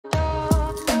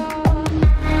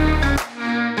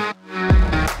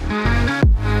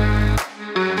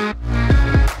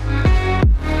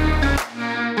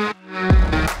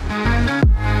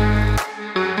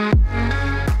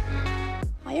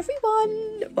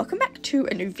welcome back to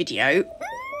a new video.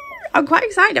 I'm quite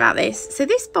excited about this. So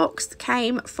this box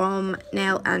came from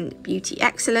Nail and Beauty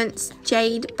Excellence.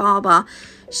 Jade Barber,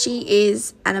 she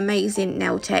is an amazing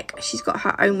nail tech. She's got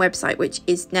her own website, which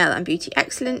is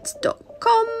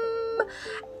nailandbeautyexcellence.com,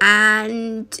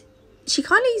 and she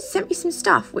kindly sent me some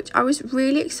stuff which I was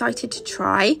really excited to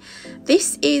try.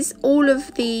 This is all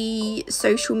of the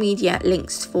social media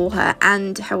links for her,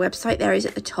 and her website there is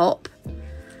at the top,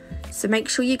 so make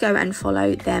sure you go and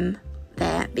follow them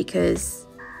there, because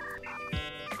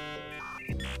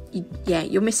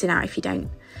you're missing out if you don't.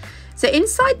 So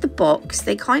inside the box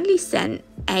they kindly sent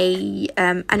an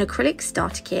acrylic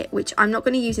starter kit, which I'm not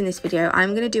going to use in this video. I'm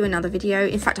going to do another video.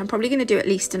 In fact, I'm probably going to do at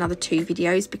least another 2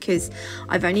 videos, because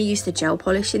I've only used the gel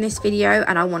polish in this video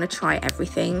and I want to try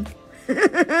everything.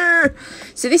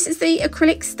 So this is the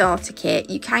acrylic starter kit.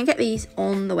 You can get these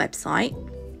on the website.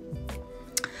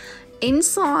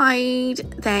 Inside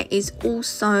there is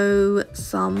also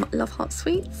some Love Heart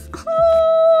sweets.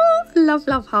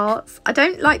 Love hearts. I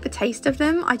don't like the taste of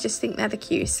them. I just think they're the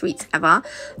cutest sweets ever.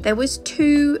 There was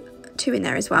two in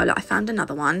there as well. Like, I found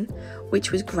another one,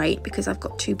 which was great because I've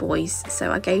got 2 boys,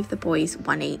 so I gave the boys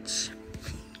 1 each.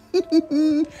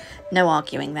 No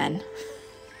arguing then.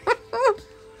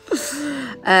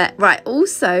 Right,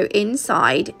 also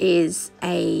inside is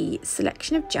a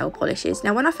selection of gel polishes.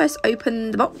 Now when I first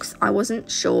opened the box I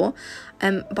wasn't sure,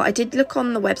 but I did look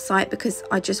on the website because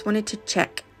I just wanted to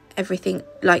check everything.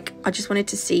 Like, I just wanted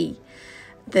to see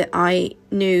that I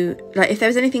knew, like, if there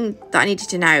was anything that I needed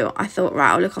to know. I thought,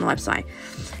 right, I'll look on the website.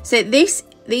 So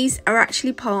these are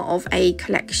actually part of a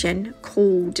collection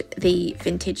called the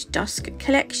Vintage Dusk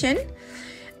collection,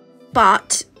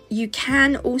 but you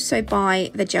can also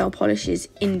buy the gel polishes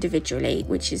individually,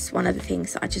 which is one of the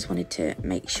things that I just wanted to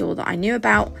make sure that I knew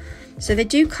about. So they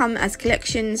do come as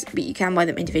collections, but you can buy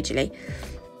them individually.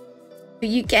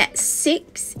 You get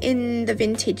 6 in the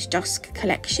Vintage Dusk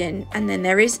collection, and then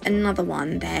there is another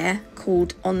one there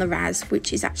called On the Raz,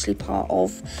 which is actually part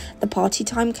of the Party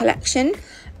Time collection.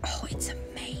 Oh, it's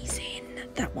amazing,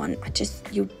 that one.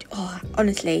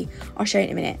 Honestly, I'll show you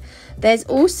in a minute. There's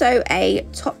also a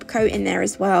top coat in there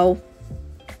as well,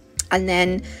 and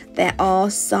then there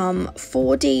are some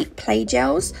 4D play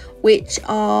gels, which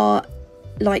are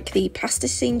like the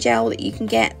plasticine gel that you can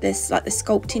get. There's like the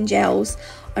sculpting gels.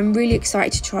 I'm really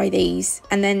excited to try these.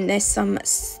 And then there's some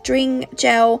string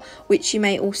gel, which you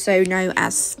may also know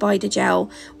as spider gel.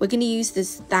 We're going to use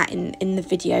that in the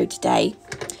video today.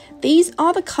 These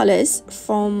are the colours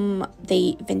from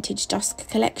the Vintage Dusk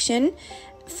collection.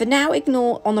 For now,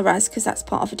 ignore On the Raz because that's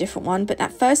part of a different one. But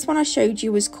that first one I showed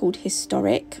you was called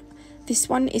Historic. This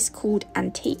one is called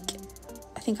Antique.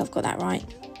 I think I've got that right.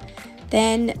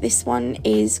 Then this one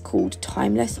is called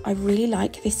Timeless. I really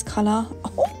like this colour.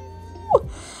 Oh,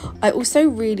 I also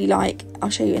really like, I'll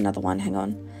show you another one, hang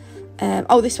on.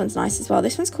 Oh, this one's nice as well.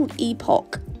 This one's called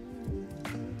Epoch.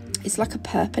 It's like a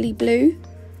purpley blue,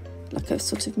 like a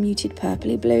sort of muted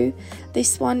purpley blue.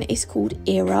 This one is called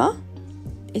Era.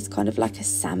 It's kind of like a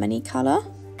salmony colour.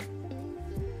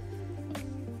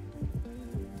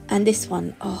 And this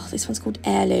one, oh, this one's called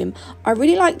Heirloom. I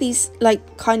really like these,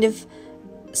 like, kind of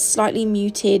slightly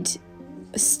muted,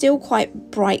 still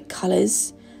quite bright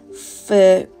colours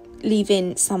for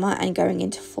leaving summer and going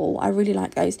into fall. I really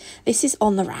like those. This is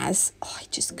On the Raz. Oh, I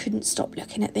just couldn't stop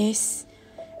looking at this.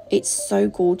 It's so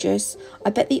gorgeous. I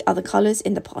bet the other colours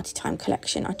in the Party Time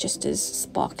collection are just as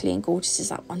sparkly and gorgeous as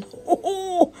that one.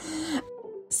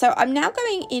 So I'm now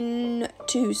going in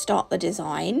to start the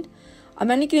design. I'm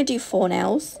only going to do 4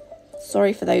 nails.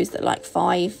 Sorry for those that like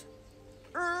 5.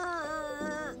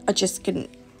 I just couldn't.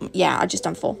 Yeah, I just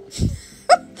done 4.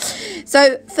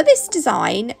 So for this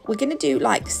design, we're going to do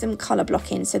like some colour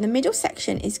blocking. So the middle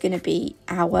section is going to be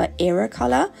our Era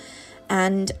colour.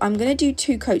 And I'm going to do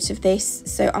 2 coats of this.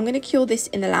 So I'm going to cure this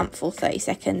in the lamp for 30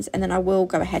 seconds. And then I will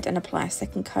go ahead and apply a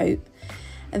second coat.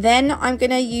 Then I'm going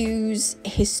to use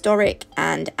Historic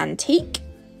and Antique.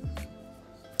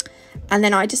 And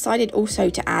then I decided also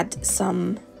to add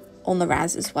some On the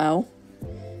Raz as well.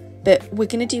 But we're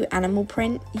going to do animal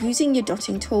print using your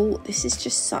dotting tool. This is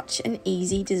just such an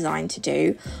easy design to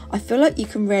do. I feel like you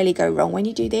can rarely go wrong when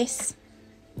you do this.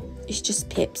 It's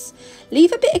just pips.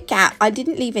 Leave a bit of gap. I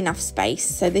didn't leave enough space,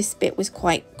 so this bit was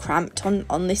quite cramped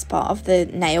on this part of the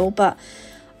nail. But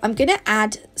I'm going to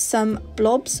add some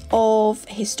blobs of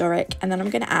Historic, and then I'm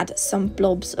going to add some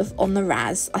blobs of On the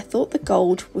Raz. I thought the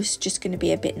gold was just going to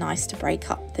be a bit nice to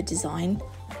break up the design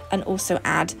and also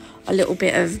add a little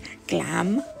bit of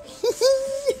glam.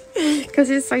 Because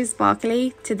it's so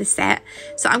sparkly to the set.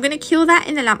 So I'm going to cure that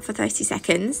in the lamp for 30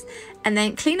 seconds and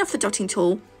then clean off the dotting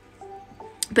tool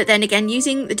But then again,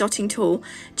 using the dotting tool,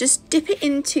 just dip it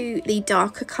into the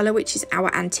darker colour, which is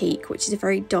our antique, which is a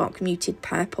very dark muted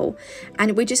purple.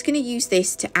 And we're just going to use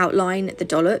this to outline the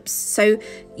dollops. So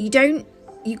you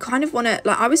kind of want to,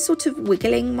 like, I was sort of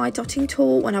wiggling my dotting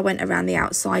tool when I went around the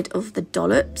outside of the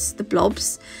dollops, the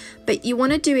blobs. But you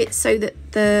want to do it so that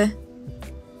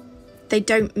they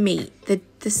don't meet.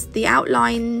 The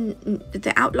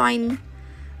outline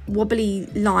wobbly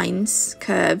lines,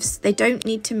 curves, they don't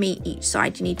need to meet each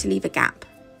side. You need to leave a gap.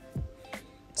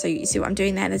 So you see what I'm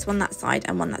doing there? There's one that side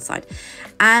and one that side.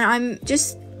 And I'm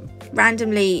just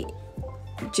randomly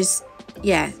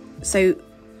yeah. So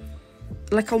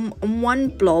like on one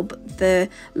blob, the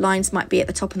lines might be at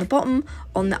the top and the bottom.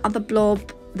 On the other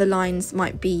blob, the lines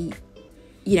might be,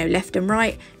 you know, left and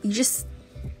right. You just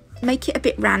make it a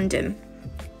bit random.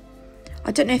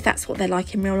 I don't know if that's what they're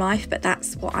like in real life, but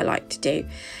that's what I like to do.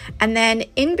 And then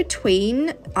in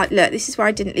between, look, this is where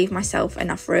I didn't leave myself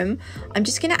enough room. I'm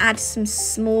just going to add some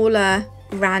smaller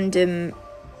random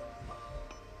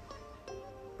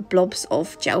blobs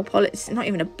of gel polish. It's not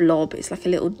even a blob, it's like a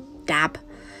little dab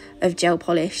of gel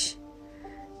polish.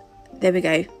 There we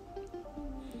go.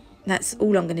 That's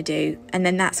all I'm going to do. And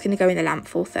then that's going to go in the lamp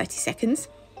for 30 seconds.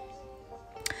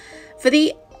 For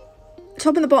the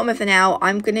top and the bottom of the nail,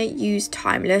 I'm going to use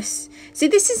Timeless. So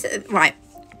this is, right,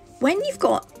 when you've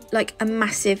got like a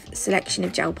massive selection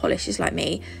of gel polishes like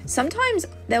me, sometimes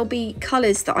there'll be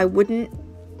colours that I wouldn't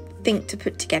think to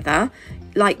put together,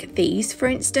 like these, for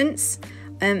instance.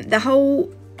 The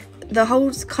whole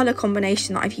colour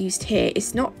combination that I've used here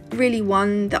is not really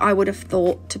one that I would have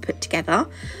thought to put together,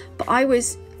 but I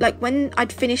was like, when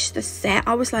I'd finished the set,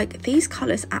 I was like, these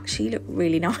colours actually look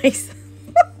really nice.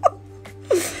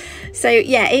 So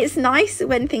yeah, it's nice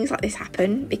when things like this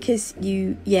happen, because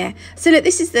so look,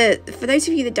 this is for those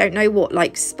of you that don't know what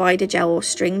like spider gel or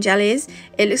string gel is,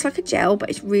 it looks like a gel, but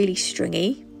it's really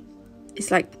stringy. It's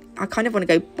like, I kind of want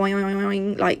to go boing, boing,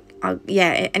 boing, like,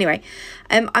 yeah, anyway.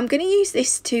 I'm going to use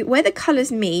this to, where the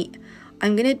colours meet,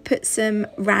 I'm going to put some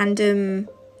random,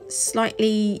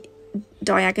 slightly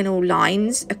diagonal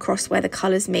lines across where the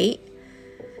colours meet.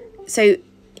 So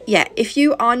yeah, if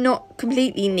you are not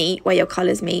completely neat where your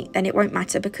colours meet, then it won't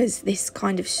matter, because this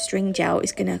kind of string gel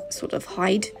is going to sort of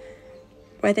hide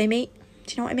where they meet.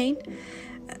 Do you know what I mean?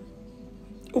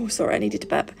 Oh, sorry, I needed to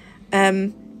burp.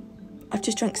 I've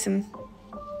just drunk some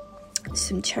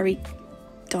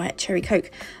diet cherry Coke.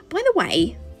 By the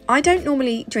way, I don't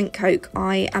normally drink Coke.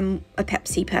 I am a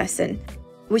Pepsi person,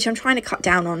 which I'm trying to cut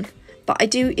down on. But I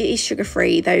do, it is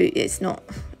sugar-free, though it's not,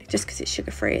 just because it's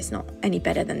sugar-free, it's not any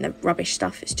better than the rubbish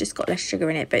stuff. It's just got less sugar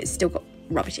in it, but it's still got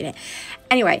rubbish in it.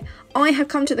 Anyway, I have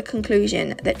come to the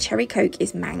conclusion that Cherry Coke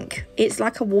is mank. It's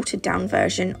like a watered-down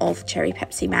version of Cherry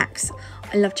Pepsi Max.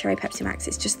 I love Cherry Pepsi Max.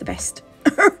 It's just the best.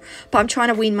 But I'm trying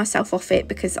to wean myself off it,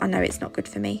 because I know it's not good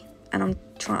for me. And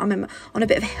I'm on a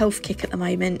bit of a health kick at the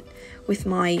moment with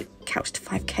my Couch to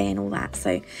 5K and all that.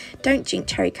 So don't drink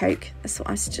Cherry Coke. That's what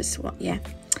I was just, yeah.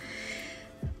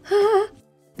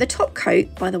 The top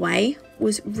coat, by the way,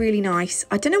 was really nice.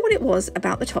 I don't know what it was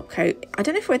about the top coat. I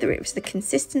don't know whether it was the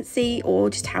consistency or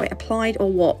just how it applied or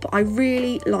what, but I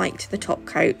really liked the top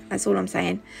coat. That's all I'm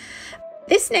saying.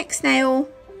 This next nail,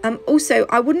 also,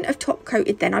 I wouldn't have top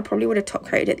coated then. I probably would have top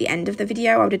coated at the end of the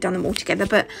video. I would have done them all together.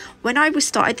 But when I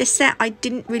started this set, I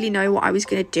didn't really know what I was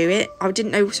going to do it. I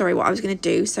didn't know, sorry, what I was going to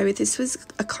do. So this was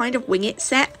a kind of wing it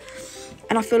set.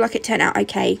 And I feel like it turned out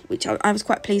okay, which I was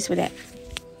quite pleased with it.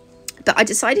 But I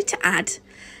decided to add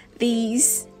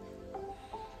these,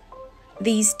 oh,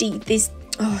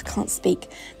 I can't speak.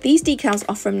 These decals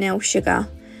are from Nail Sugar.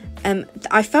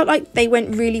 I felt like they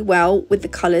went really well with the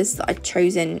colours that I'd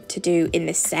chosen to do in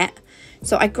this set.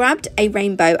 So I grabbed a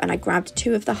rainbow and I grabbed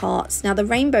 2 of the hearts. Now the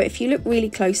rainbow, if you look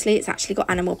really closely, it's actually got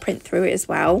animal print through it as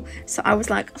well. So I was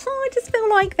like, oh, I just feel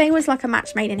like they was like a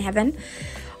match made in heaven.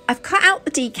 I've cut out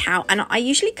the decal, and I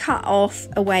usually cut off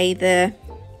away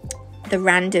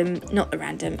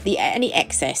any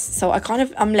excess. So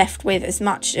I'm left with as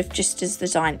much of just as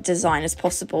design as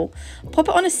possible. Pop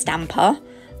it on a stamper,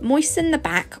 moisten the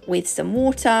back with some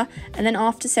water, and then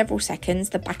after several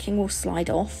seconds the backing will slide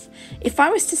off. If I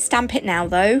was to stamp it now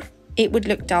though, it would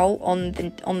look dull on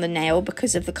the nail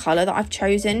because of the colour that I've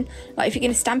chosen. Like if you're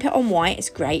going to stamp it on white, it's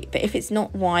great, but if it's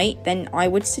not white, then I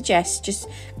would suggest just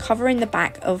covering the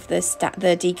back of the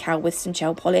decal with some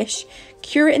gel polish,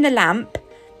 cure it in the lamp,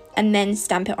 and then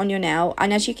stamp it on your nail.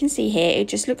 And as you can see here, it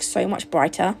just looks so much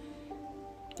brighter,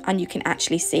 and you can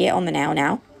actually see it on the nail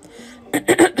now.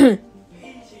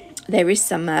 There is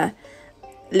some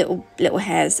little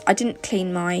hairs. I didn't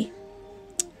clean my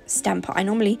stamper. I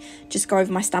normally just go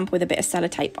over my stamper with a bit of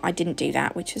sellotape, but I didn't do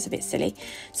that, which was a bit silly.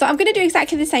 So I'm going to do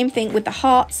exactly the same thing with the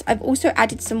hearts. I've also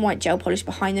added some white gel polish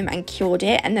behind them and cured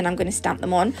it, and then I'm going to stamp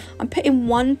them on. I'm putting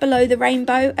one below the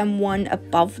rainbow and one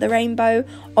above the rainbow.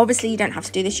 Obviously you don't have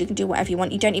to do this, you can do whatever you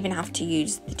want. You don't even have to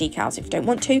use the decals if you don't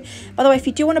want to. By the way, if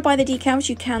you do want to buy the decals,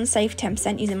 you can save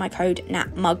 10% using my code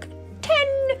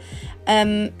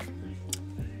NATMUG10.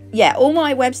 Yeah, all the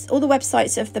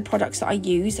websites of the products that I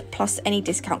use, plus any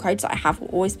discount codes that I have, will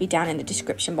always be down in the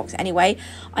description box anyway.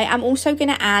 I am also going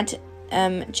to add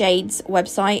Jade's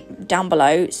website down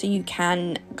below, so you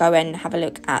can go and have a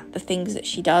look at the things that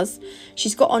she does.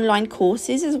 She's got online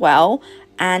courses as well,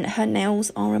 and her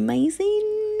nails are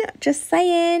amazing, just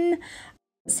saying.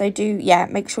 So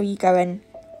make sure you go and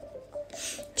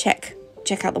check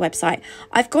out the website.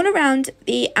 I've gone around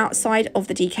the outside of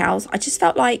the decals. I just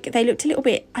felt like they looked a little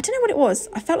bit, I don't know what it was,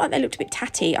 I felt like they looked a bit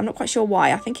tatty. I'm not quite sure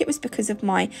why. I think it was because of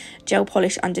my gel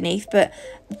polish underneath, but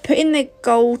putting the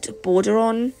gold border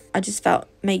on, I just felt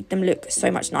made them look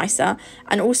so much nicer.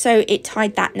 And also it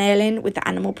tied that nail in with the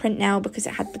animal print nail because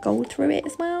it had the gold through it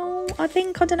as well, I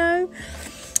think. I don't know.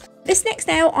 This next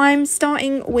nail, I'm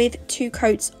starting with 2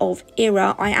 coats of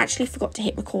Era. I actually forgot to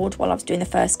hit record while I was doing the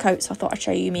first coat, so I thought I'd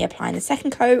show you me applying the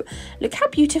second coat. Look how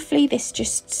beautifully this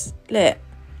just, look.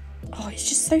 Oh, it's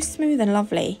just so smooth and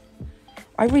lovely.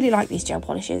 I really like these gel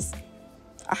polishes.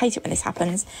 I hate it when this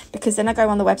happens, because then I go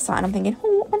on the website and I'm thinking,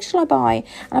 oh, what one shall I buy?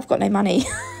 And I've got no money.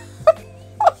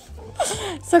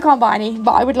 So I can't buy any,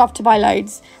 but I would love to buy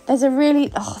loads. There's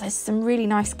some really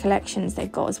nice collections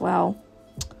they've got as well.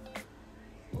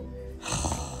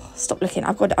 Stop looking.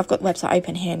 I've got the website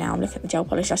open here now. I'm looking at the gel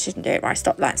polish. I shouldn't do it. Right,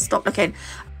 stop looking.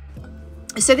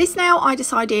 So this nail, I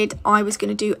decided I was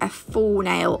going to do a full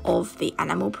nail of the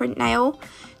animal print nail.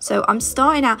 So I'm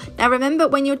starting out. Now remember,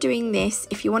 when you're doing this,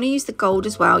 if you want to use the gold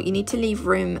as well, you need to leave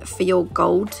room for your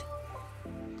gold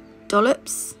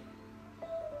dollops.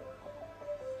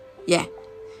 Yeah,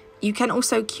 you can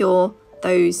also cure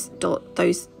those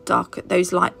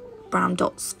light brown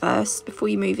dots first before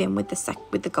you move in with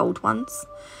the gold ones.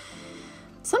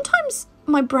 Sometimes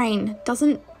my brain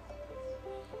doesn't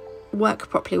work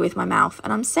properly with my mouth,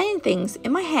 and I'm saying things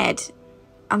in my head.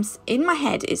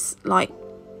 It's like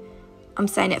I'm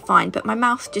saying it fine, but my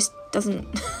mouth just doesn't.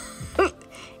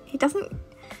 It doesn't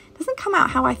come out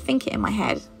how I think it in my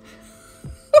head.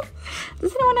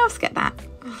 Does anyone else get that?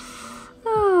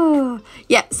 Oh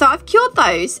yeah. So I've cured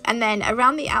those, and then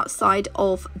around the outside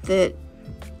of the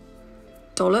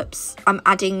dollops, I'm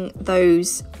adding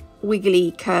those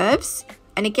wiggly curves.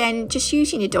 And again, just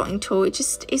using your dotting tool,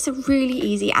 it's a really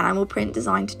easy animal print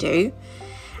design to do.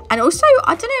 And also,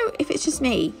 I don't know if it's just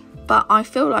me, but I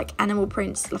feel like animal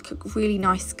print's like a really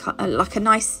nice like a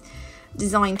nice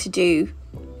design to do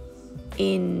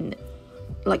in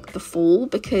like the fall,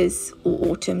 because,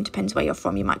 or autumn, depends where you're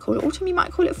from. You might call it autumn, you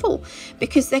might call it fall,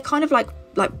 because they're kind of like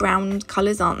brown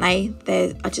colours, aren't they?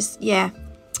 Yeah.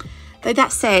 Though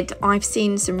that said, I've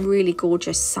seen some really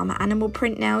gorgeous summer animal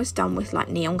print nails done with like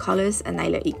neon colours, and they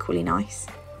look equally nice.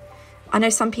 I know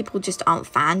some people just aren't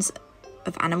fans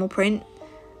of animal print,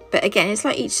 but again, it's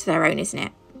like each to their own, isn't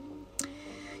it?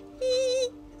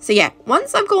 So yeah,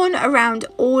 once I've gone around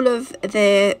all of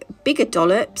the bigger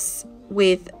dollops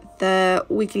with the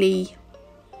wiggly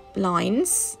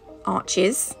lines,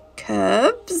 arches,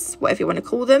 curves, whatever you want to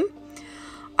call them,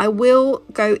 I will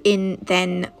go in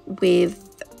then with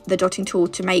the dotting tool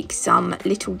to make some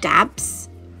little dabs,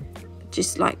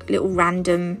 just like little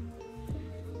random.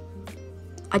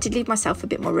 I did leave myself a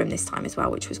bit more room this time as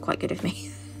well, which was quite good of me.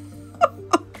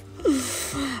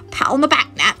 Pat on the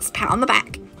back, Nats, pat on the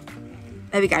back.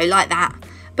 There we go, like that.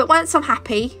 But once I'm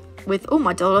happy with all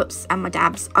my dollops and my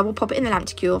dabs, I will pop it in the lamp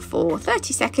to cure for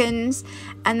 30 seconds,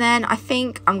 and then I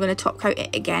think I'm going to top coat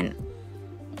it again.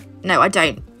 No, I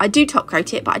don't. I do top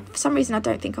coat it, but for some reason I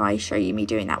don't think I show you me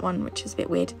doing that one, which is a bit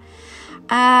weird.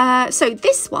 So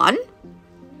this one,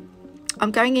 I'm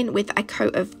going in with a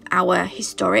coat of our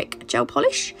historic gel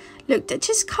polish. Look, it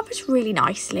just covers really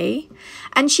nicely.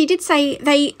 And she did say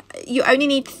you only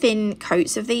need thin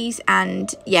coats of these,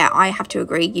 and yeah, I have to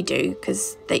agree, you do,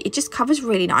 because it just covers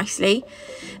really nicely.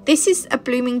 This is a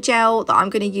blooming gel that I'm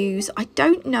going to use. I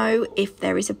don't know if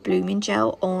there is a blooming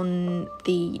gel on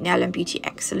the Nail and Beauty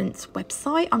Excellence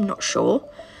website. I'm not sure,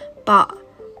 but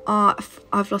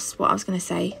I've lost what I was going to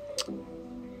say.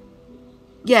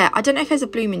 Yeah, I don't know if there's a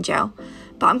blooming gel,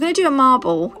 but I'm going to do a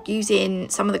marble using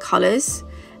some of the colours.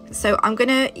 So I'm going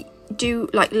to do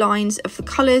like lines of the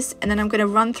colours, and then I'm going to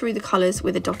run through the colours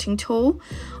with a dotting tool.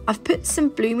 I've put some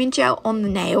blooming gel on the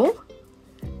nail,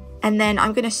 and then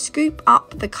I'm going to scoop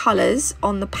up the colours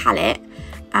on the palette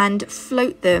and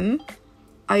float them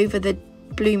over the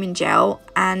blooming gel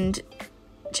and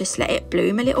just let it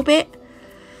bloom a little bit.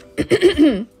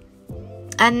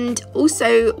 And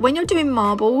also when you're doing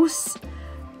marbles,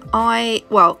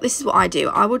 well, this is what I do.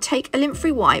 I will take a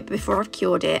lint-free wipe before I've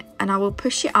cured it, and I will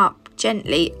push it up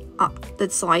gently up the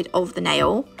side of the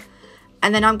nail,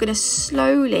 and then I'm going to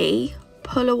slowly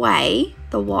pull away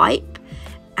the wipe.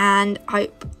 And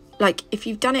like, if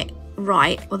you've done it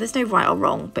right, well, there's no right or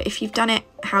wrong, but if you've done it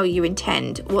how you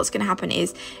intend, what's going to happen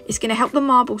is it's going to help the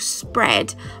marble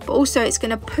spread, but also it's going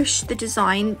to push the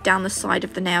design down the side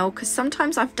of the nail. Because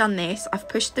sometimes I've done this, I've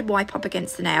pushed the wipe up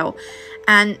against the nail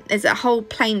and there's a whole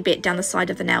plain bit down the side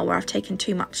of the nail where I've taken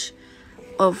too much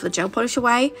of the gel polish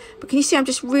away. But can you see I'm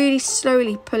just really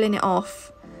slowly pulling it off?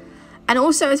 And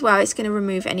also as well, it's going to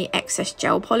remove any excess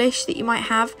gel polish that you might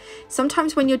have.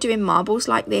 Sometimes when you're doing marbles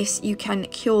like this, you can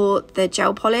cure the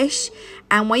gel polish,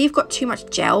 and where you've got too much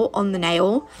gel on the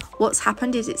nail, what's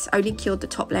happened is it's only cured the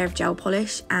top layer of gel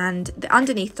polish and the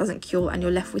underneath doesn't cure, and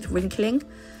you're left with wrinkling.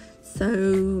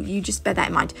 So you just bear that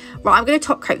in mind. Right, I'm going to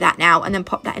top coat that now and then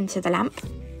pop that into the lamp.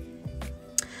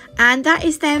 And that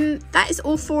is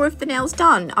all 4 of the nails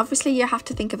done. Obviously you have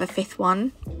to think of a 5th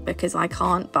one because I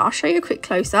can't, but I'll show you a quick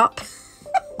close-up.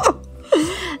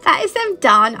 That is them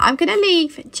done. I'm going to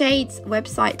leave Jade's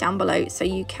website down below so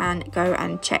you can go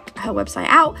and check her website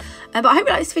out. But I hope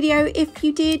you liked this video. If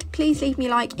you did, please leave me a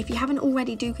like. If you haven't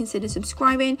already, do consider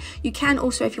subscribing. You can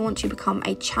also, if you want to, become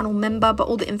a channel member, but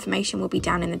all the information will be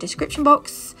down in the description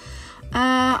box.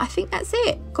 I think that's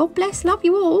it. God bless, love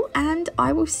you all, and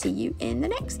I will see you in the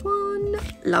next one.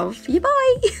 Love you,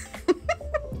 bye.